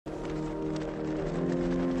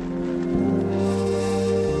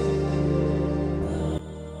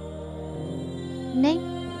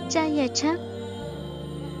Cheng.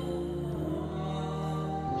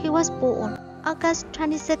 He was born August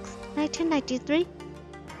 26, 1993.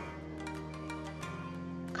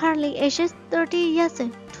 Currently ages 30 years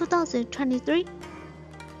in 2023.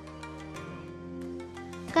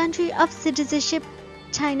 Country of citizenship,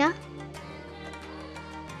 China.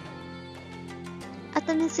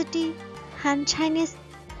 Ethnicity, Han Chinese.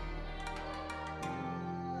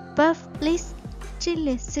 Birthplace,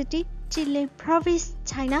 Chile City, Chile Province,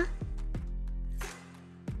 China.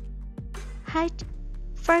 Height,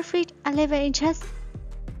 5 feet 11 inches.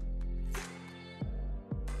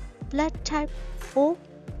 Blood type, O.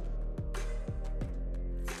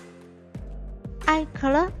 Eye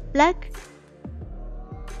color, black.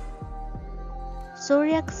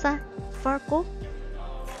 Zodiac sign, Virgo.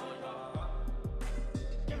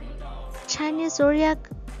 Chinese zodiac,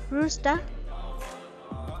 Rooster.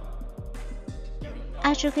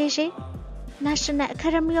 Education, National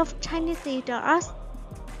Academy of Chinese Theatre Arts.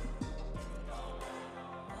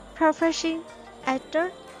 Profession,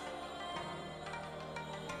 actor.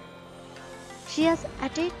 She has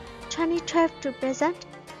acted 2012 to present.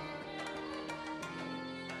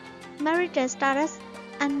 Marital status,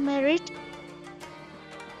 unmarried.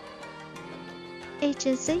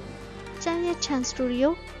 Agency, Cheng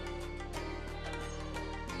Studio.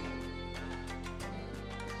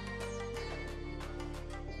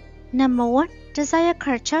 Number 1. Desire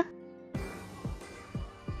culture.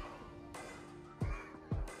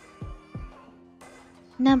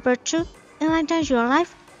 Number 2. Enlighten your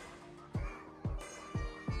life.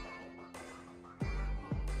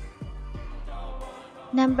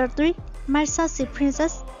 Number 3. My Sassy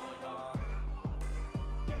Princess.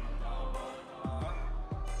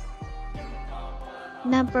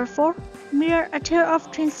 Number 4. Mirror, a Tale of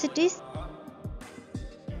Twin Cities.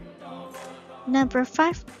 Number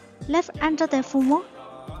 5. Left Under the Full Moon.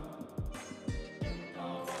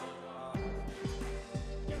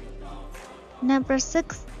 Number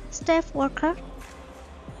 6. Staff Worker.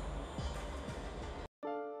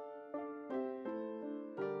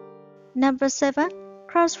 Number 7.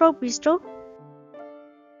 Crossroad Bistro.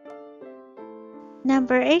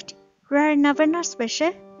 Number 8. Rare Nirvana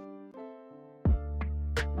Special.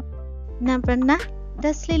 Number 9.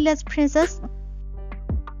 The Sleepless Princess.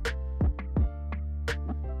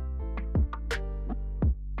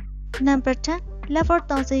 Number 10. Love for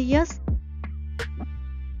 1,000 Years.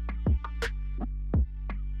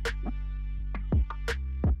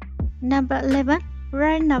 Number 11.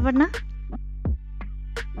 Rare Nirvana.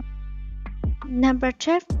 Number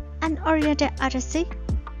 12. Unoriented Odyssey.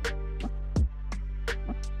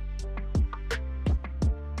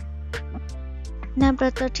 Number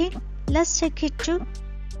 13. Let's Take It To.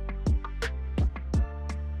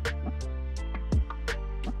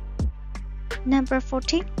 Number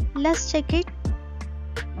 14. Let's Take It.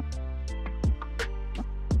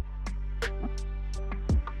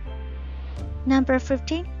 Number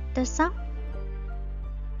 15. The Song.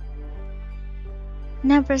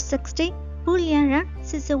 Number 16. Boolean Run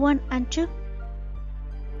Season 1 and 2.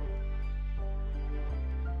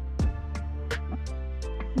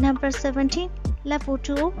 Number 17. Level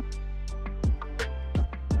 2.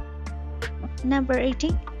 Number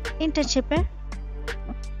 18. Interchipper.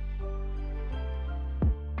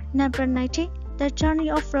 Number 19. The Journey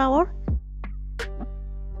of Flower.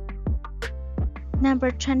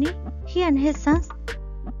 Number 20. He and His Sons.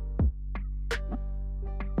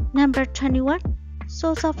 Number 21.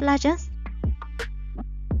 Souls of Legends.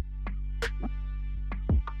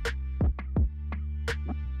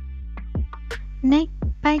 Name,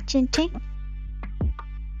 Bai Jing Ting.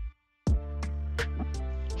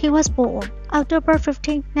 He was born October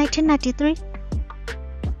 15, 1993.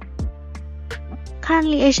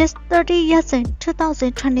 Currently ages 30 years in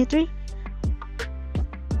 2023.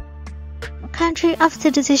 Country of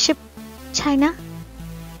citizenship, China.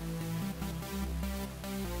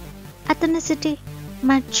 Ethnicity,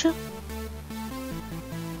 Manchu.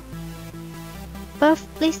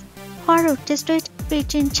 Birthplace, Huaru District,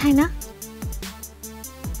 Beijing, China.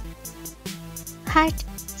 Height,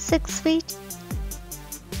 6 feet.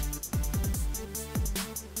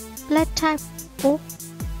 Blood type, O.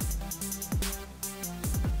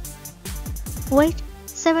 Weight,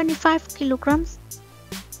 75 kilograms.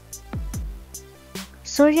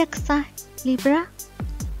 Zodiac sign, Libra.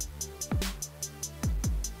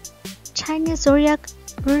 Chinese zodiac,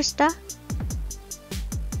 Rooster.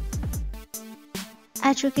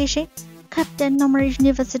 Education, Captain Normal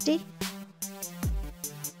University.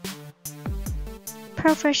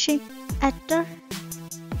 Profession, actor.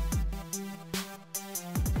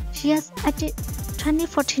 She has acted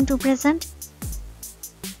 2014 to present.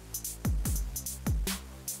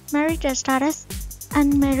 marital status,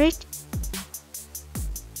 unmarried.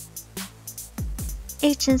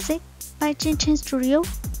 Agency, Bai Jing Ting Studio.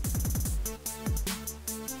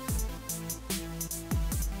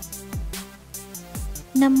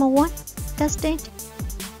 Number 1. Destined.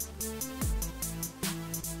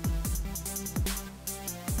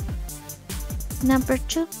 Number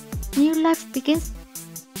 2. New life begins.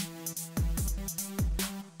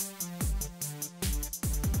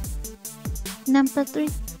 Number 3.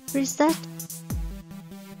 Reset.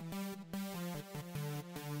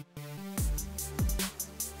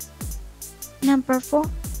 Number 4.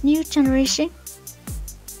 New generation.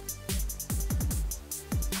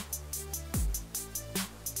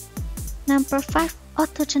 Number 5.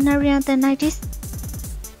 Octogenarian the 90s.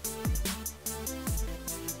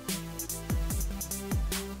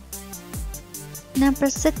 Number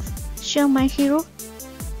 6. Show my hero.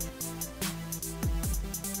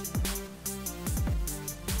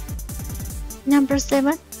 Number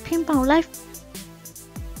 7. Pinball life.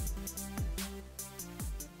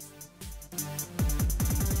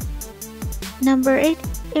 Number 8.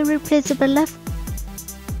 Irreplaceable life.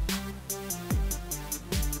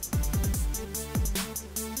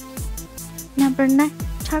 Number 9.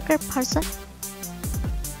 Target person.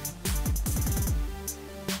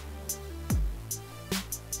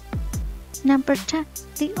 Number 10.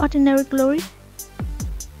 The ordinary glory.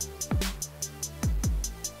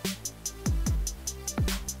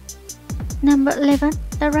 Number 11.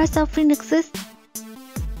 The rise of phoenixes.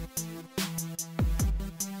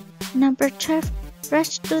 Number 12.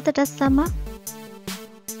 Rush to the summer.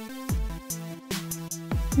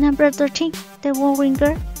 Number 13. The war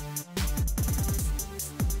ringer.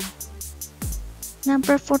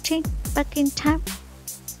 Number 14. Back in time.